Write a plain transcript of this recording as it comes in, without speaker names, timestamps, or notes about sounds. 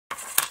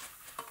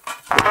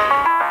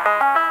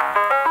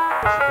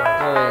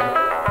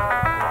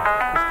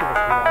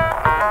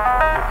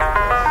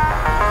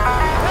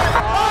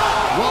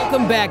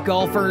Welcome back,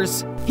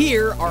 golfers.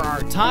 Here are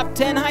our top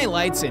 10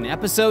 highlights in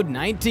episode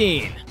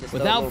 19.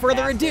 Without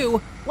further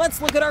ado,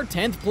 let's look at our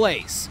 10th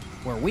place,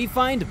 where we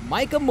find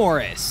Micah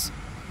Morris.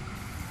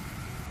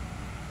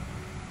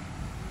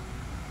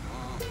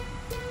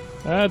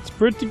 That's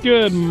pretty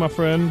good, my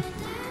friend.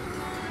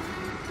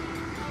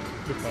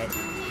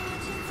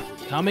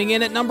 Coming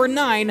in at number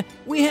 9,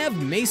 we have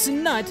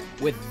Mason Nutt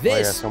with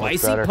this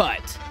spicy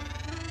putt.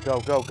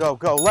 Go, go, go,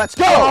 go. Let's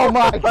go. Oh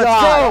my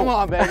God. Come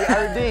on, baby.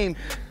 I redeem.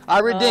 I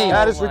redeem.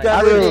 That is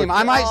I redeem.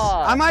 I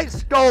might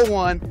stole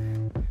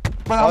one,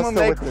 but I'm going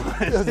to make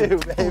one too,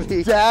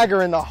 baby.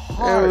 Dagger in the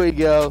heart. There we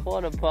go.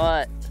 What a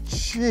putt.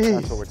 Jeez.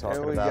 That's what we're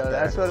talking about.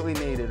 That's what we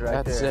needed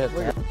right there.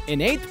 That's it. In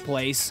 8th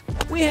place,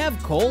 we have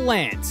Cole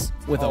Lantz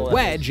with a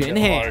wedge in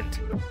hand.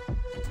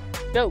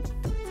 Go.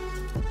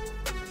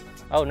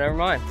 Oh, never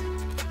mind.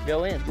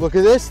 Go in. Look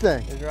at this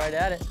thing. He's right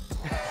at it.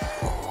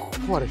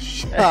 What a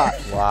shot.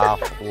 Wow.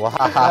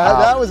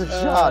 That was a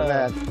shot,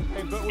 man.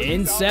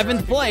 In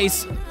 7th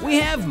place, we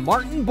have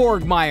Martin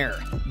Borgmeier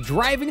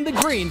driving the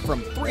green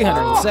from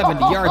 370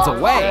 yards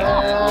away.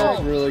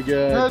 That's really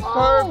good. That's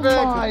perfect.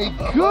 Oh my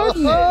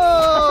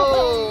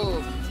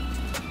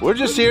goodness. We're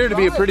just here to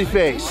be a pretty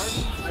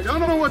face. I don't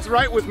know what's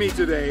right with me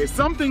today.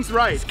 Something's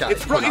right.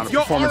 It's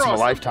your performance of a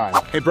lifetime.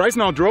 Hey,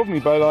 Bryson outdrove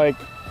me by like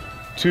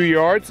 2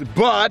 yards,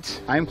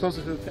 but I am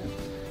closer to the 10.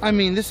 I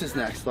mean, this is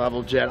next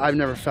level, Jed. I've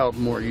never felt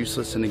more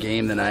useless in the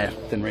game than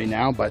right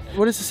now. But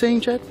what is the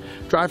saying, Jed?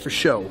 Drive for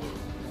show,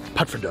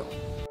 putt for dough.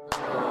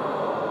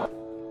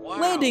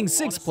 Landing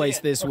 6th place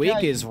this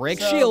week is Rick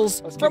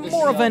Shiels from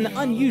more of an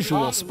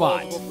unusual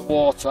spot.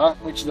 Water,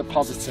 which is a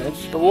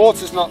positive. The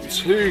water's not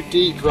too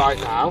deep right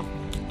now.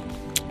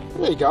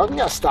 There you go, you can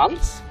get a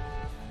stance.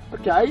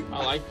 Okay.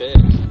 I like this.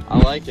 I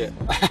like it.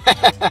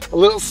 A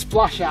little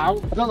splash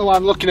out. I don't know why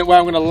I'm looking at where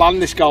I'm going to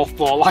land this golf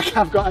ball, like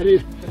I've got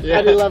any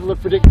level of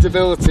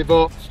predictability,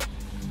 but I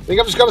think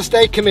I've just got to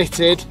stay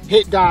committed,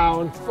 hit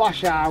down,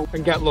 flash out,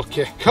 and get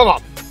lucky. Come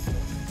on.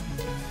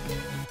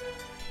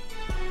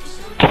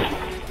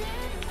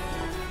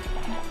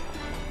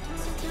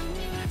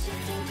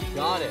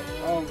 Got it.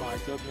 Oh my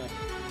goodness.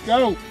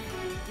 Go!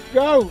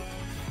 Go!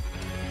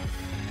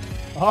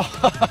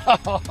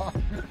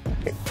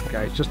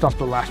 Okay, just off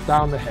the left,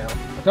 down the hill.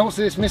 I don't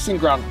see this missing,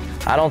 Grant.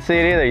 I don't see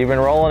it either. You've been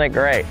rolling it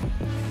great.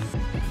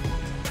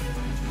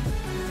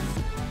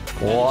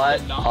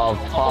 What a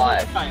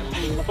putt.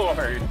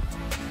 Lord.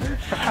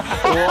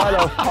 What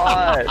a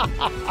putt.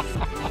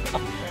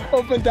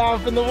 Up and down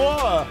from the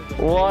water.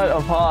 What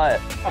a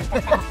putt.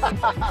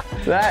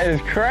 That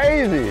is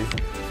crazy.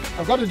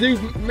 I've got to do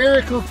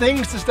miracle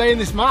things to stay in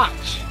this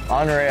match.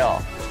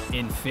 Unreal.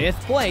 In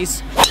 5th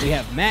place, we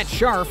have Matt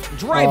Scharff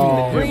driving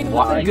the green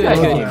with a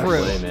good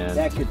crew.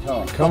 That could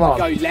talk. Come on.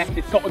 Go left.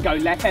 It's got to go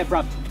left there,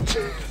 bruv.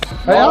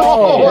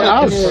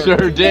 That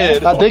sure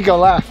did. That did go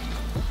left.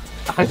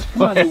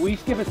 Come on,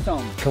 Luis, give us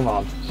some. Come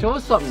on. Show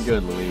us something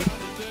good, Louise.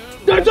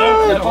 That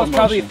was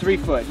probably a 3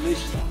 foot.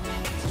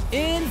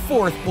 In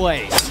 4th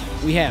place,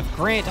 we have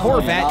Grant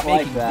Horvat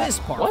making this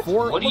par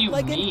 4 look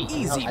like an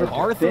easy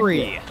par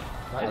 3.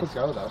 Let's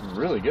go, though.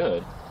 Really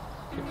good.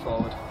 Kick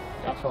forward.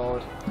 Kick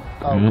forward.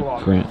 Oh, go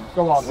on. Grant.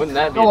 Go on. Wouldn't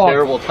that be a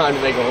terrible time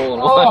to make a hole in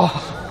one?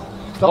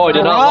 Oh, I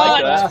did not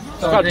like that.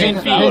 It's about 10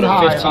 feet.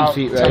 15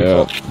 feet, right?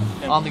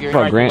 Yeah. On the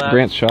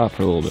Grant's shot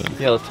for a little bit.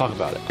 Yeah, let's talk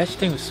about it. That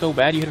thing was so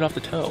bad you hit it off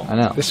the toe. I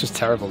know. This was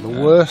terrible. The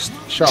worst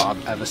shot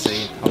I've ever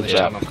seen on this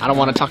channel. I don't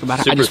want to talk about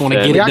it. I just want to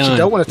get it We done. actually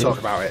don't want to talk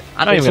about it.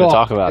 I don't even want to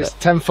talk about it. It's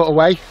 10 foot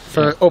away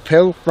for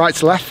uphill, right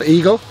to left for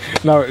eagle.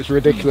 No, it was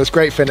ridiculous.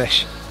 Great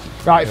finish.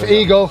 Right, for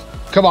eagle.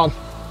 Come on.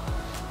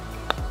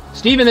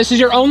 Steven, this is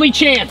your only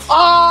chance.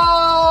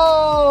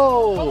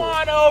 Oh! Come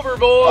on over,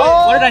 boy.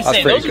 Oh! What did I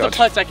say? Those are the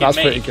putts I can That's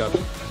make. pretty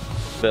good.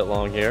 Bit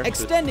long here.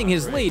 Extending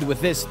his lead with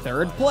this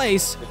 3rd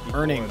place,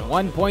 earning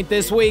 1 point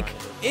this week,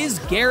 is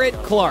Garrett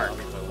Clark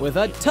with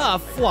a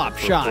tough flop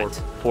shot.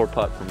 Four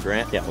putt from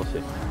Grant. Yeah, we'll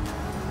see.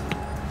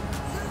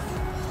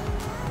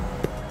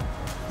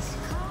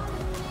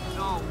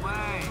 No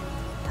way.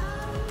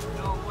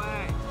 No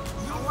way.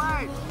 No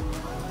way.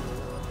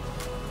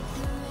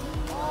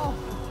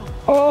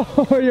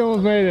 Oh, you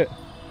almost made it.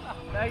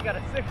 Now you got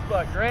a 6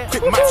 putt,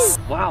 Grant.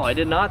 Wow, I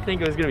did not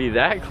think it was going to be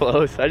that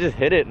close. I just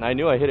hit it, and I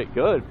knew I hit it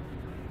good.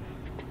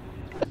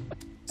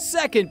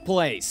 2nd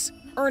place,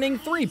 earning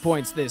 3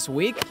 points this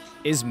week,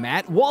 is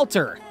Matt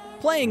Walter,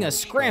 playing a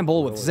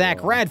scramble with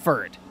Zach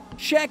Radford.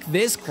 Check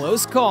this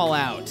close call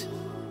out.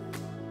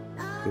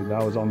 Dude,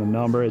 that was on the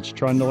number. It's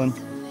trundling.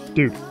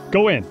 Dude,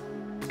 go in.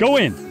 Go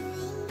in.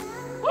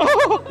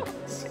 Oh!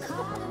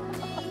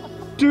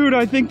 Dude,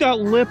 I think that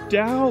lipped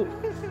out.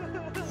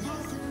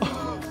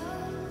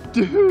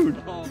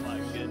 Dude. Oh my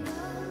goodness.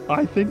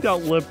 I think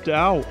that lipped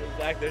out.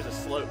 Zach, there's a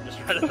slope just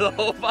right of the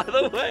hole, by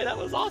the way. That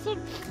was awesome.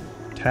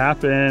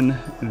 Tap in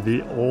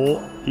the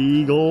old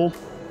eagle.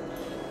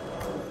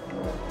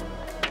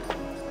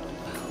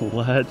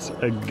 Let's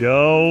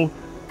go.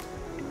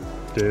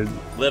 dude.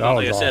 Liv,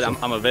 like I said,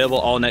 I'm available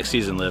all next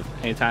season, Liv.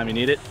 Anytime you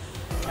need it.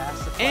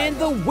 And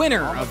the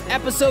winner of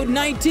episode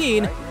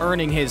 19,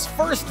 earning his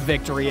first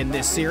victory in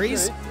this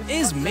series,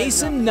 is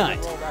Mason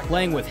Nutt,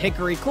 playing with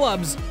Hickory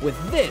clubs with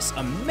this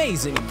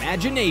amazing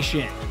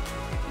imagination.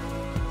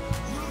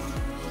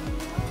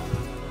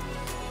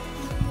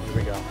 Here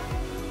we go.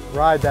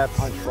 Ride that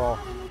punch ball.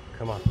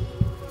 Come on.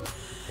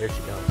 Here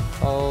she comes.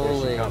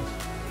 Holy. Here she comes.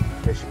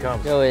 Here she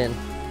comes. Go in.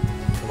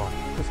 Come on.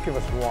 Just give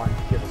us one.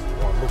 Give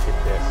us one. Look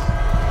at this.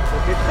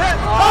 Look at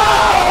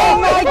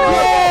Oh that. my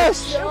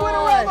gosh! It went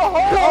around the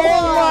hole.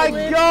 Oh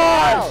my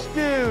gosh,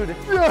 dude!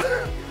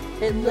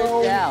 It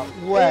lived out.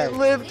 It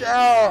lived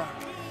out.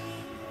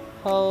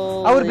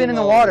 Holy I would have been in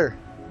the water.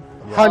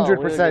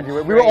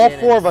 100%. We were all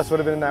four of us would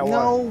have been in that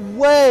water. No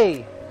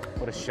way!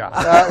 What a shot.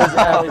 That was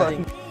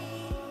epic.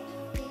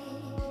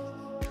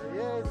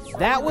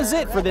 That was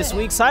it for this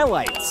week's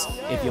highlights.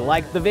 If you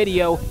liked the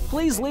video,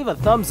 please leave a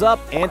thumbs up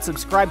and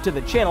subscribe to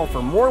the channel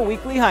for more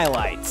weekly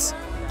highlights.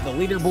 The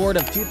leaderboard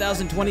of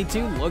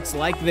 2022 looks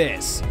like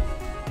this.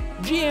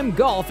 GM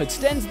Golf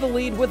extends the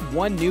lead with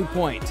 1 new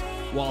point,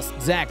 whilst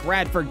Zach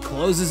Radford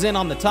closes in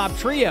on the top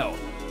trio.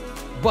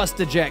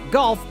 Bustajet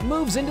Golf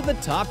moves into the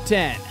top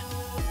 10.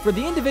 For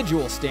the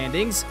individual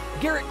standings,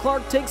 Garrett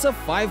Clark takes a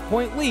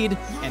 5-point lead,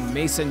 and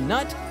Mason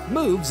Nutt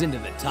moves into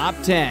the top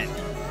 10.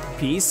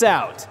 Peace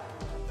out.